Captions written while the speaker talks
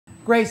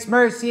Grace,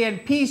 mercy,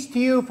 and peace to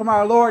you from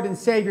our Lord and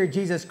Savior,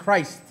 Jesus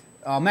Christ.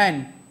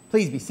 Amen.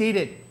 Please be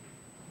seated.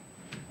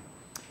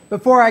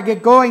 Before I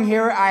get going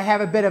here, I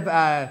have a bit of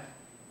an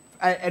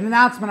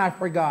announcement I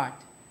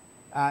forgot.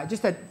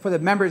 For the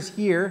members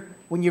here,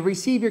 when you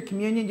receive your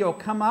communion, you'll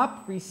come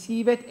up,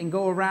 receive it, and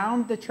go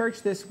around the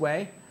church this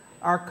way.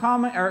 Our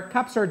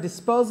cups are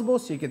disposable,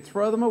 so you can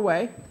throw them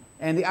away,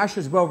 and the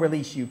ushers will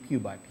release you pew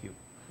by pew.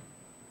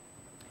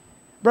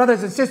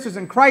 Brothers and sisters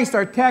in Christ,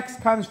 our text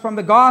comes from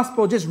the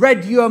gospel just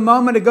read to you a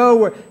moment ago,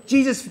 where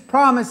Jesus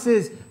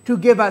promises to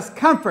give us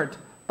comfort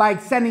by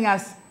sending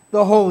us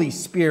the Holy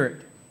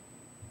Spirit.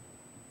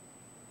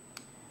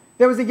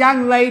 There was a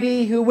young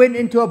lady who went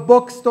into a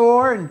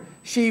bookstore, and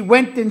she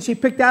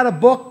picked out a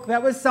book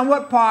that was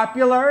somewhat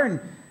popular and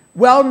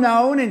well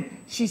known, and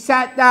she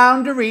sat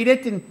down to read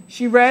it, and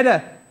she read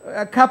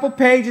a couple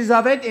pages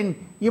of it, and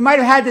you might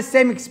have had the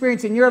same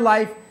experience in your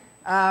life.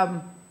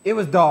 It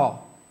was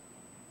dull.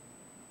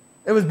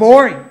 It was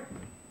boring.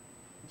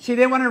 She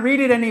didn't want to read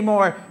it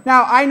anymore.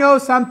 Now, I know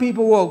some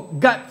people will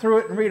gut through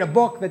it and read a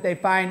book that they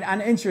find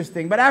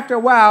uninteresting, but after a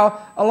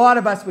while, a lot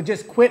of us would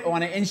just quit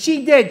on it. And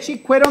she did. She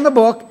quit on the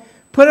book,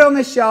 put it on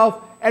the shelf,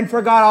 and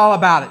forgot all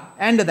about it.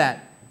 End of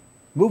that.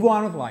 Move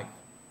on with life.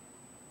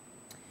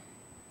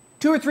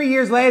 2 or 3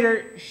 years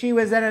later, she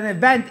was at an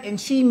event, and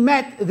she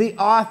met the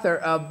author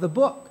of the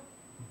book.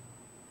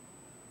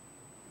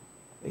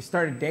 They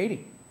started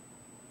dating.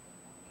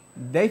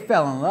 They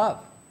fell in love.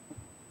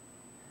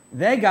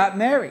 They got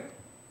married.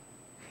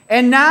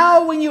 And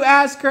now when you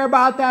ask her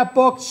about that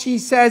book, she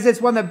says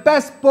it's one of the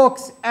best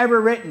books ever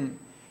written.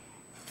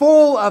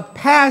 Full of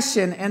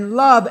passion and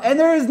love. And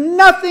there is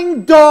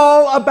nothing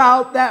dull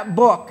about that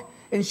book.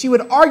 And she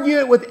would argue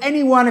it with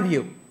any one of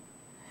you.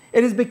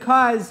 It is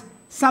because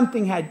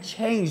something had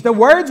changed. The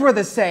words were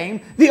the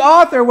same. The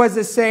author was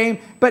the same.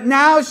 But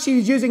now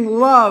she's using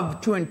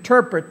love to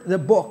interpret the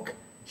book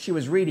she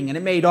was reading. And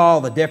it made all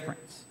the difference.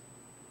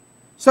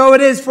 So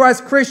it is for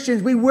us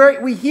Christians.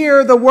 We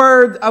hear the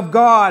Word of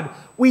God.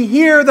 We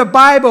hear the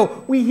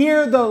Bible. We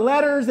hear the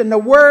letters and the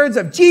words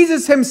of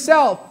Jesus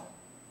Himself.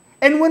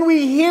 And when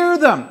we hear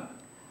them,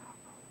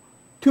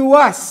 to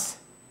us,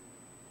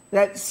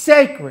 that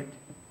sacred,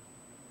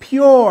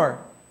 pure,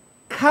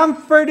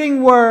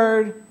 comforting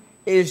Word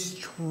is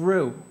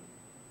true.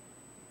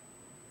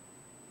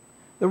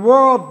 The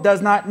world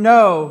does not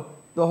know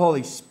the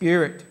Holy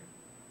Spirit,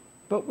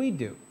 but we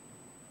do.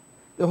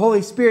 The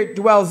Holy Spirit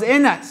dwells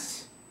in us.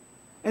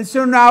 And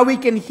so now we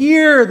can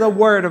hear the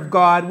Word of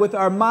God with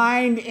our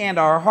mind and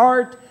our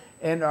heart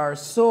and our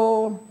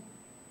soul,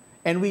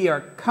 and we are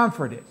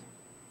comforted,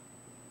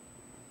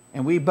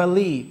 and we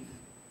believe,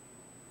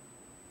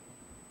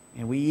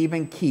 and we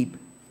even keep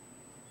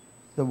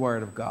the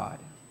Word of God.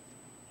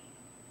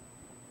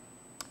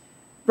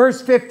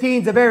 Verse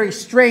 15 is a very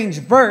strange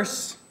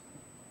verse.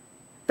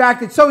 In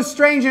fact, it's so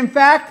strange, in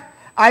fact,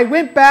 I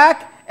went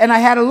back and I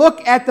had a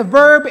look at the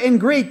verb in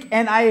Greek,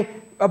 and I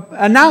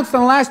announced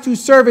on the last 2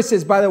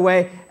 services, by the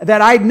way,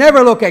 that I'd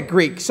never look at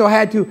Greek. So I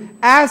had to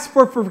ask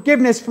for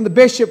forgiveness from the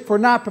bishop for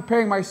not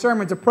preparing my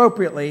sermons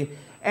appropriately.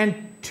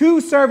 And 2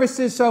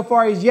 services so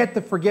far, he's yet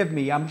to forgive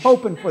me. I'm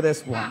hoping for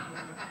this one.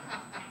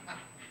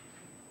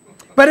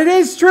 But it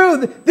is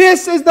true.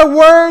 This is the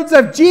words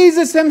of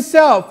Jesus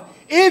Himself.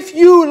 If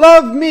you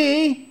love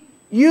me,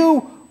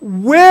 you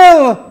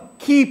will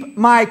keep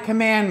my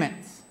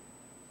commandments.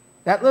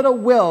 That little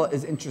will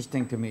is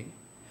interesting to me.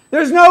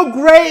 There's no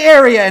gray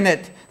area in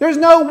it. There's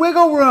no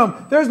wiggle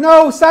room. There's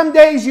no some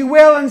days you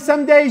will and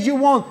some days you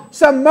won't.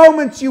 Some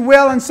moments you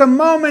will and some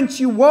moments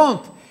you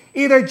won't.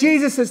 Either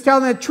Jesus is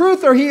telling the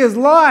truth or He is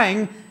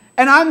lying,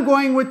 and I'm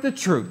going with the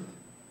truth.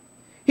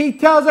 He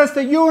tells us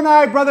that you and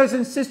I, brothers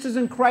and sisters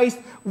in Christ,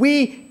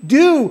 we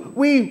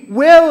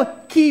will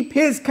keep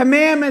His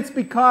commandments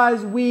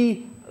because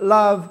we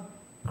love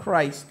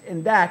Christ,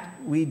 and that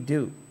we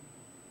do.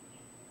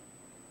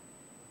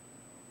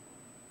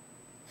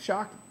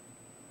 Shocking.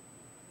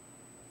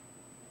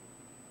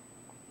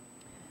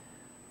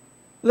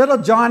 Little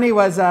Johnny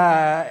was, he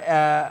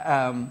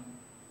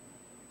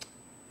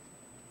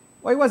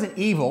wasn't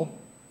evil.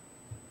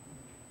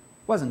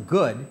 Wasn't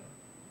good.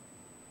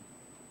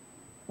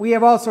 We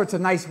have all sorts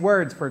of nice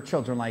words for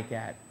children like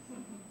that.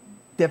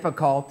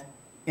 Difficult,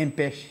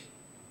 impish.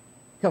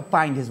 He'll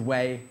find his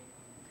way.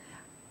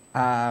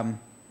 I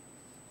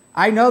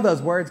know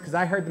those words because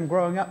I heard them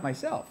growing up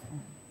myself.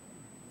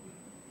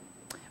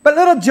 But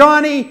little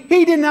Johnny,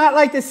 he did not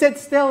like to sit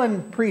still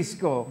in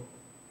preschool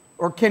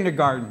or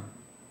kindergarten.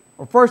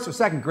 Or 1st or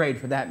 2nd grade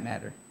for that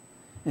matter.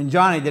 And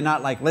Johnny did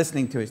not like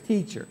listening to his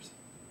teachers.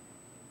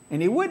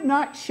 And he would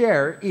not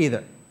share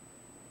either.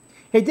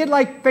 He did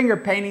like finger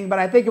painting, but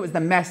I think it was the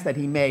mess that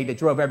he made that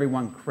drove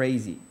everyone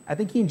crazy. I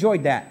think he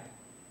enjoyed that.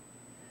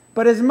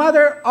 But his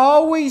mother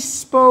always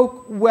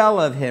spoke well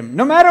of him,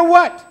 no matter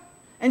what.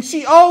 And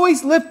she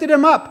always lifted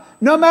him up,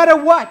 no matter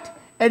what.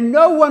 And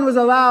no one was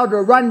allowed to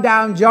run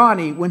down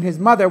Johnny when his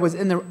mother was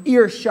in the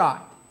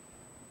earshot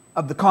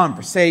of the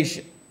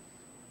conversation.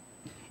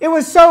 It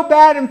was so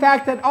bad, in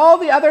fact, that all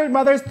the other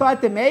mothers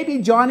thought that maybe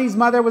Johnny's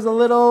mother was a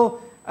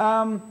little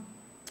not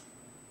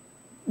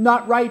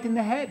right in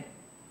the head.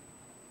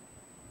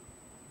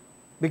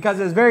 Because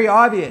it's very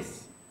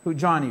obvious who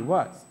Johnny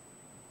was.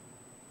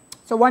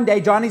 So one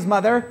day, Johnny's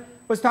mother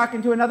was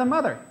talking to another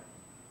mother.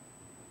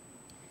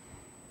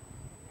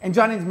 And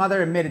Johnny's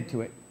mother admitted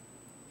to it.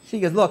 She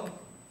goes, look,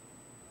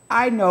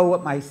 I know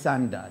what my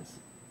son does.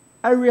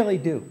 I really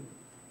do.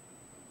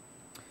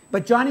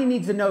 But Johnny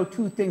needs to know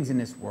two things in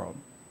this world.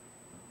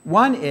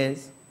 One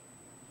is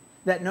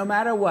that no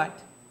matter what,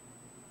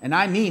 and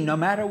I mean no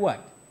matter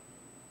what,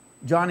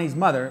 Johnny's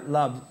mother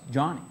loves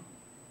Johnny.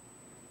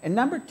 And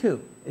number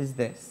two is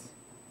this,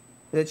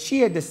 that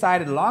she had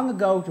decided long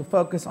ago to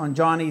focus on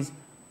Johnny's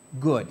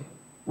good,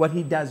 what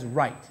he does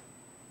right,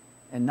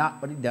 and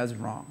not what he does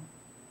wrong.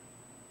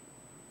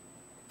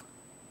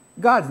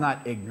 God's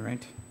not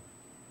ignorant.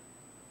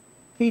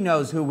 He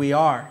knows who we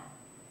are.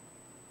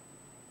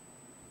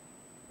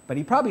 But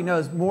he probably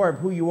knows more of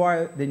who you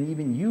are than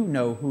even you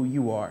know who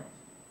you are.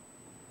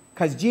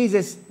 Because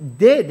Jesus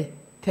did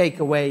take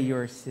away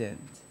your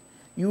sins.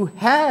 You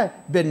have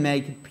been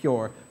made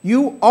pure.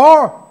 You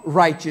are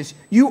righteous.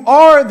 You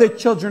are the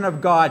children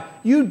of God.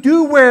 You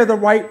do wear the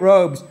white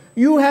robes.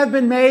 You have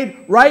been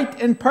made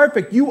right and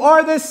perfect. You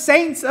are the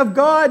saints of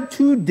God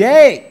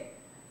today.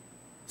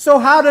 So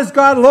how does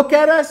God look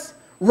at us?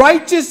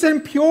 Righteous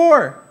and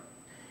pure.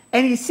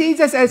 And he sees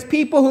us as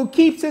people who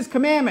keeps his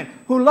commandment,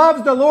 who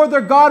loves the Lord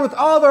their God with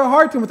all their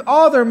heart and with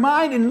all their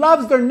mind, and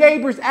loves their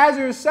neighbors as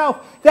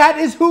herself. That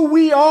is who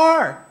we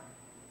are.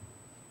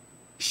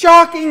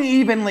 Shocking,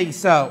 evenly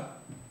so.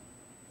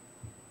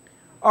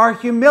 Our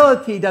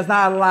humility does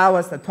not allow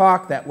us to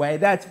talk that way.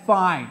 That's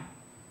fine.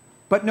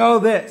 But know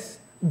this,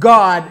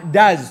 God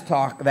does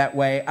talk that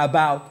way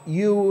about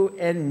you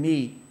and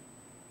me.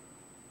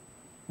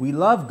 We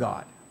love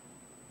God.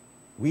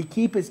 We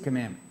keep his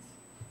commandments.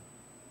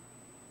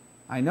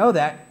 I know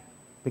that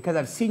because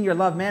I've seen your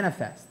love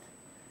manifest.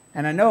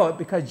 And I know it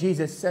because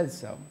Jesus said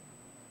so.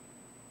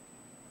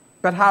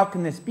 But how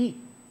can this be?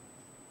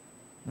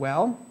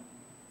 Well,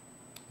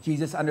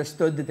 Jesus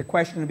understood that the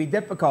question would be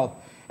difficult.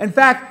 In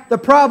fact, the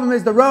problem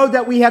is the road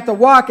that we have to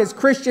walk as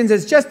Christians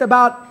is just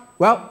about,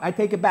 well, I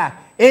take it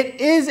back. It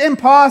is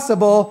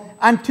impossible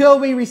until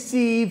we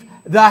receive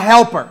the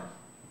Helper,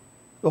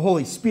 the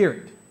Holy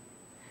Spirit.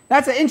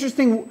 That's an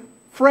interesting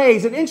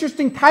phrase, an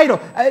interesting title,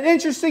 an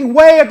interesting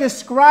way of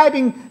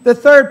describing the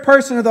third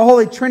person of the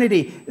Holy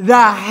Trinity,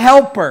 the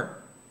Helper.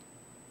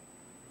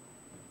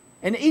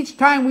 And each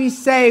time we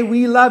say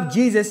we love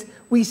Jesus,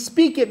 we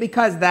speak it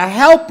because the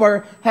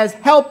Helper has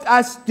helped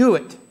us do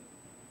it.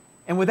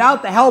 And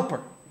without the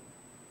Helper,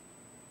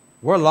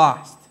 we're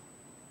lost.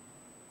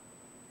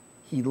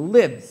 He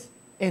lives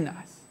in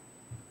us.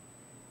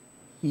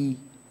 He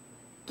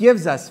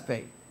gives us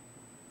faith,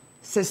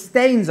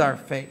 sustains our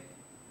faith.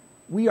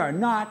 We are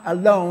not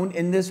alone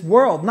in this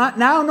world. Not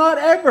now, not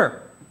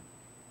ever.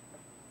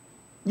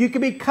 You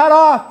could be cut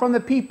off from the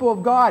people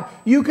of God.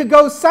 You could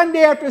go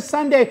Sunday after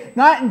Sunday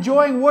not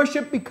enjoying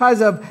worship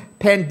because of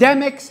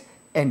pandemics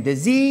and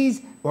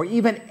disease or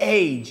even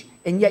age,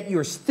 and yet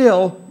you're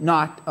still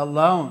not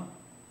alone.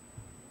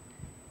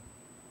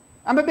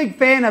 I'm a big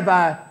fan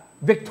of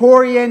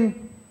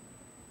Victorian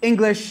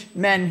English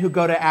men who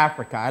go to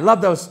Africa. I love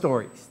those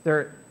stories.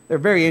 They're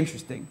very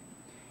interesting.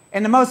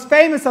 And the most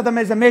famous of them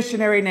is a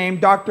missionary named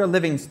Dr.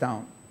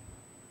 Livingstone.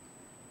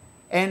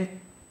 And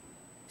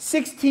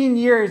 16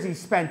 years he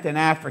spent in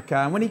Africa.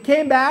 And when he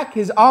came back,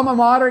 his alma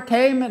mater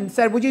came and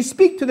said, would you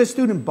speak to the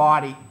student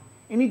body?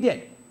 And he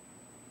did.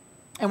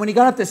 And when he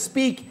got up to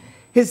speak,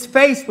 his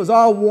face was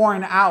all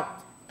worn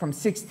out from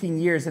 16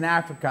 years in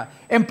Africa.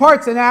 In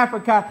parts in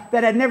Africa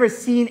that had never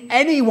seen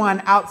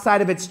anyone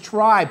outside of its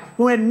tribe,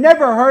 who had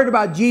never heard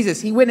about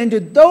Jesus. He went into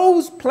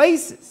those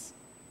places.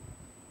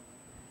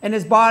 And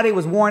his body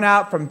was worn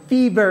out from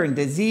fever and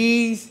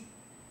disease.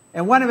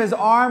 And one of his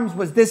arms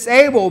was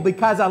disabled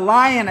because a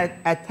lion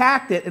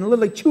attacked it and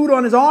literally chewed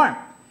on his arm.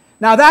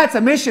 Now that's a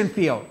mission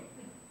field.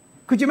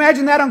 Could you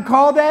imagine that on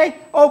call day?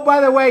 Oh,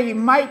 by the way, you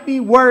might be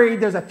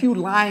worried there's a few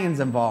lions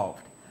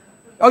involved.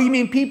 Oh, you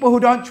mean people who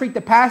don't treat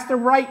the pastor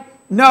right?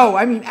 No,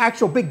 I mean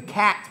actual big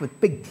cats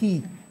with big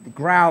teeth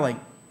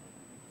growling.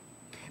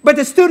 But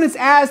the students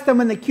asked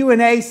him in the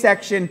Q&A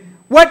section,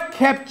 what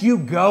kept you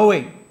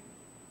going?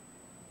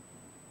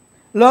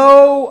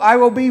 Lo, I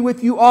will be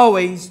with you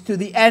always to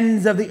the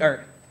ends of the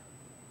earth,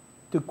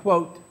 to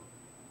quote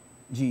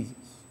Jesus.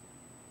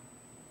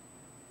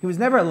 He was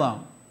never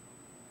alone.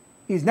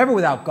 He was never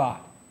without God.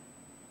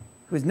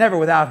 He was never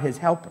without his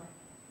helper.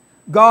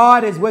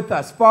 God is with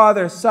us,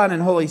 Father, Son,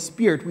 and Holy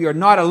Spirit. We are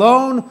not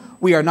alone.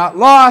 We are not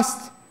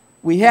lost.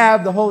 We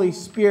have the Holy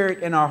Spirit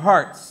in our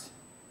hearts.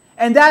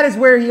 And that is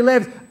where he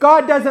lives.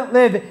 God doesn't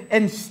live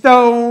in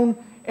stone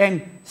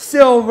and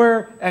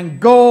silver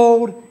and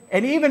gold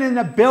and even in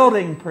a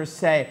building per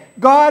se.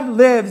 God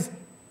lives,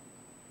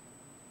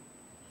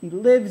 he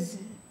lives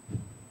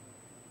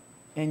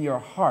in your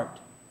heart.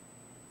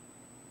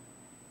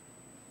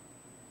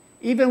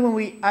 Even when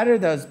we utter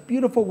those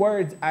beautiful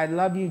words, I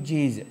love you,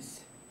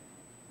 Jesus,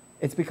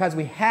 it's because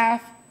we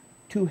have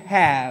to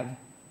have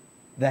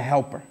the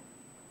helper.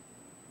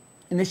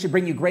 And this should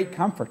bring you great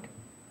comfort.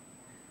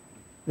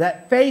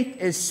 That faith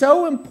is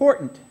so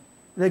important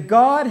that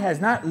God has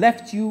not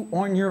left you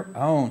on your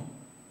own.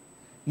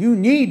 You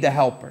need the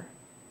helper.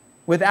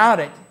 Without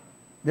it,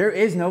 there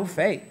is no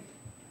faith.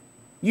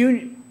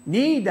 You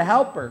need the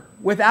helper.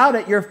 Without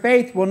it, your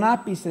faith will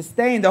not be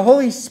sustained. The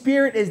Holy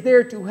Spirit is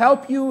there to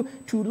help you,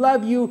 to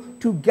love you,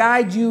 to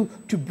guide you,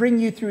 to bring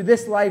you through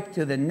this life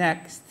to the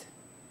next.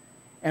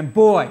 And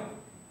boy,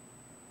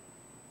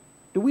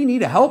 do we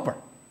need a helper.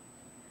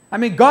 I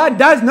mean, God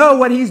does know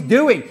what He's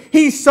doing.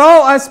 He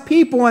saw us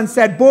people and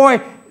said,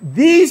 boy,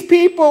 these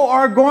people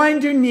are going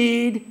to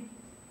need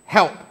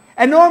help.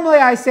 And normally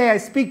I say I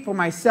speak for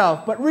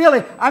myself, but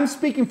really I'm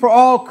speaking for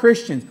all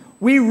Christians.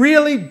 We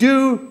really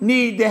do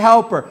need the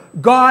helper.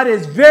 God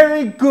is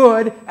very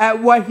good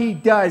at what He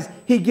does.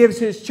 He gives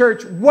His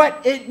church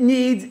what it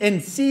needs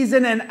in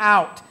season and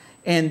out.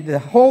 And the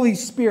Holy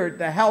Spirit,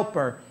 the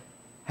helper,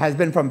 has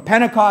been from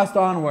Pentecost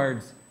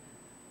onwards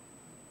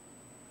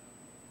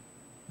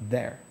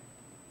there.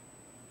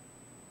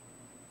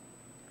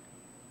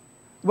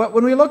 But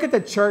when we look at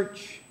the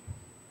church,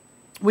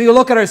 we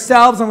look at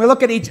ourselves and we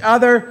look at each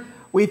other,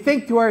 we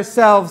think to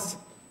ourselves,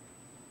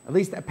 at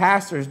least the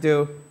pastors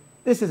do,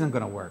 this isn't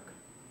going to work.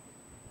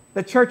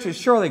 The church is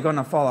surely going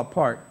to fall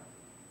apart.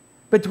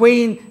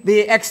 Between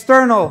the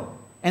external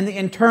and the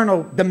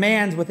internal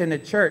demands within the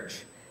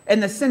church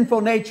and the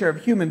sinful nature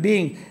of human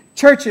beings,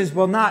 churches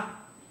will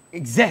not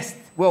exist.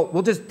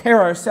 We'll just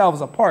tear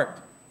ourselves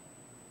apart.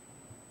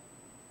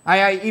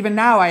 Even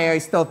now, I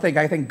still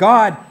think,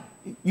 God,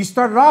 you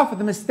started off with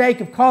the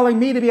mistake of calling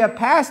me to be a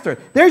pastor.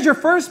 There's your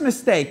first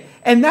mistake.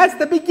 And that's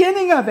the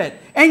beginning of it.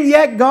 And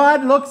yet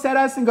God looks at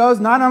us and goes,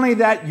 not only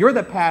that, you're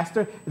the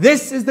pastor.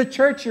 This is the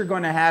church you're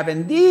going to have.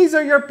 And these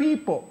are your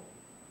people.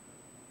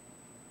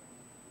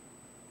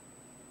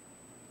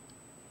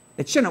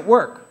 It shouldn't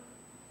work.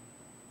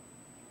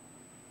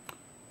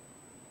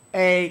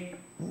 A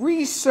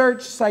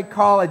research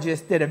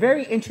psychologist did a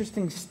very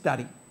interesting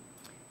study.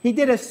 He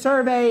did a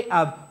survey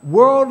of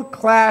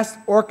world-class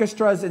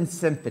orchestras and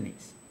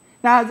symphonies.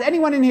 Now, has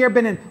anyone in here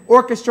been in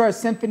orchestra or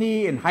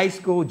symphony in high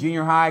school,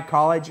 junior high,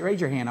 college?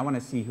 Raise your hand. I want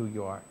to see who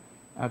you are.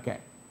 Okay.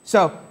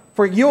 So,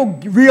 you'll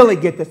really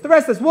get this. The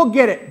rest of us, we'll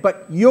get it.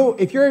 But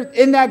if you're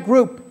in that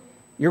group,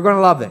 you're going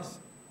to love this.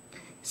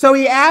 So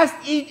he asked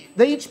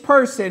each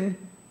person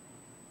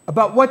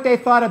about what they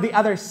thought of the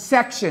other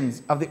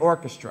sections of the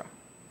orchestra.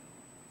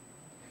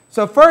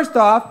 So first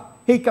off,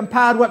 he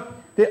compiled what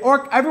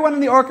everyone in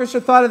the orchestra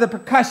thought of the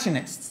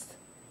percussionists.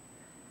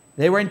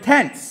 They were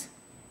intense,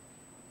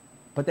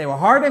 but they were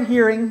hard of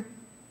hearing,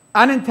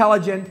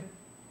 unintelligent,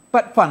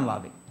 but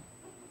fun-loving.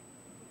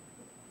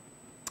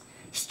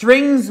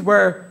 Strings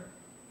were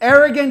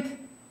arrogant,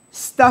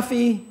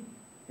 stuffy,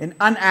 and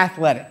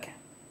unathletic.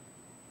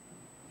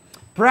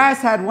 Brass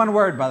had one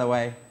word, by the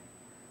way.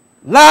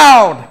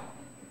 Loud!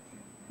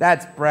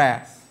 That's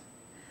brass.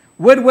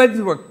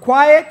 Woodwinds were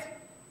quiet,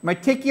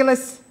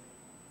 meticulous,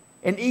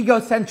 and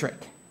egocentric.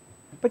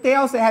 But they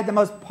also had the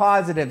most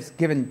positives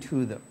given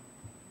to them.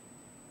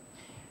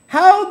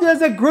 How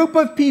does a group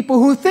of people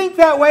who think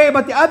that way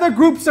about the other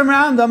groups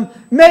around them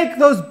make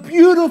those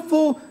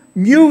beautiful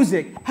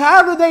music?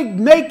 How do they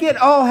make it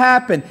all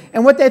happen?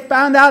 And what they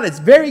found out is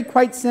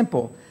quite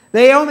simple.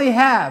 They only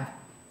have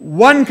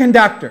one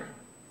conductor.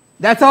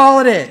 That's all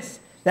it is.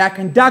 That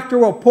conductor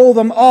will pull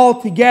them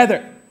all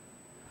together.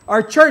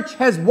 Our church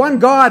has one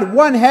God,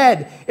 one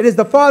head. It is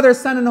the Father,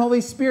 Son, and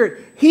Holy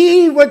Spirit.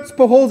 He's what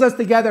holds us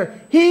together.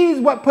 He's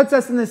what puts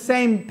us on the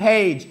same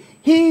page.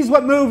 He's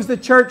what moves the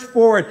church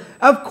forward.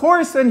 Of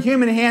course, in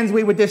human hands,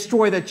 we would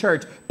destroy the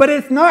church. But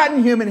it's not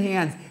in human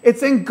hands.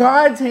 It's in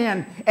God's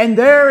hand. And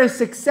there is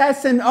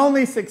success and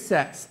only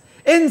success.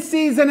 In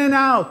season and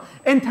out.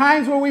 In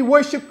times where we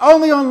worship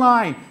only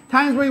online.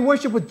 Times where we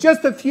worship with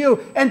just a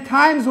few. And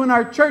times when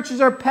our churches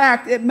are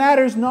packed. It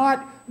matters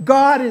not.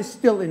 God is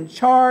still in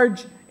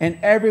charge in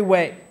every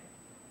way.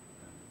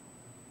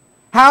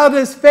 How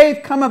does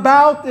faith come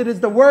about? It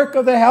is the work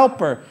of the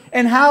helper.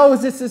 And how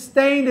is it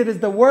sustained? It is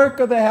the work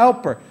of the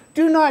helper.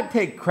 Do not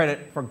take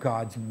credit for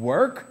God's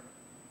work.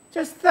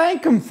 Just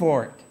thank Him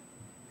for it.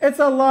 It's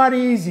a lot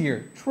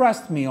easier.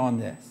 Trust me on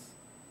this.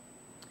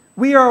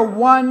 We are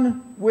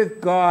one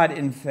with God,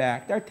 in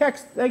fact. Our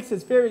text makes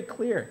this very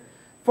clear.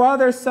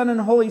 Father, Son,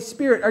 and Holy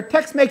Spirit. Our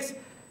text makes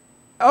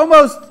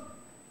almost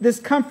this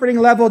comforting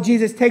level.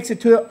 Jesus takes it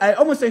to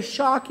almost a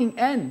shocking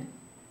end.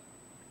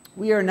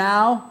 We are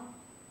now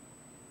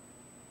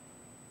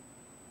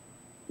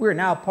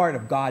part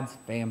of God's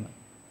family.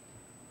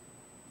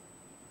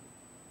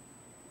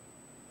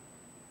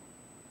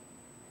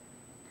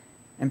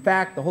 In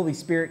fact, the Holy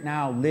Spirit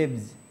now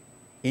lives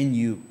in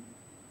you.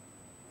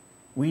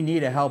 We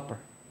need a helper.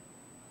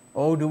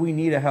 Oh, do we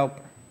need a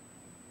helper?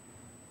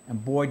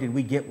 And boy, did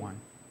we get one.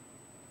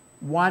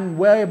 One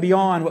way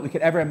beyond what we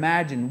could ever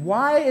imagine.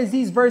 Why is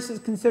these verses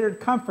considered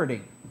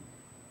comforting?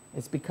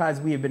 It's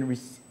because we have been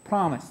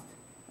promised,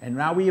 and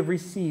now we have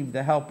received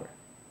the helper.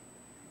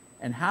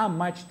 And how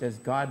much does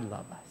God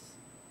love us?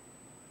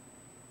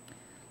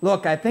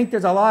 Look, I think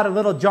there's a lot of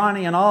little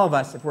Johnny in all of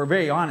us if we're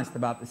very honest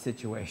about the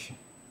situation.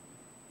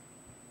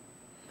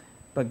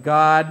 But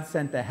God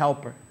sent the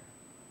helper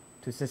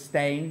to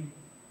sustain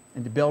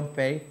and to build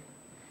faith.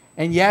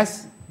 And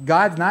yes,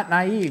 God's not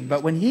naive,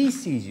 but when he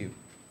sees you,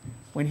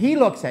 when he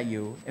looks at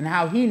you, and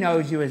how he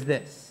knows you is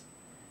this: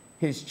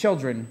 his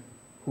children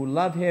who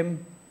love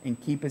him and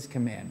keep his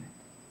commandment.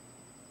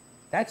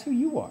 That's who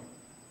you are.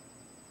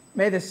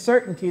 May the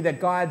certainty that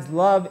God's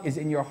love is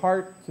in your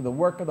heart through the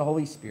work of the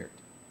Holy Spirit.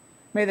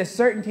 May the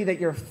certainty that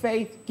your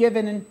faith,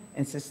 given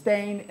and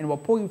sustained and will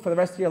pull you for the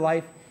rest of your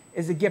life,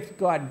 is a gift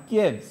God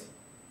gives,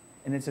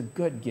 and it's a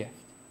good gift.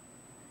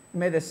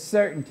 May the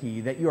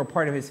certainty that you are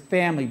part of his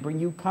family bring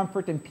you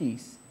comfort and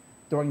peace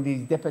during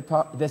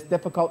this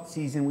difficult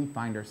season we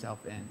find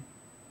ourselves in.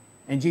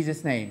 In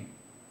Jesus' name,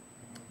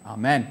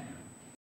 amen.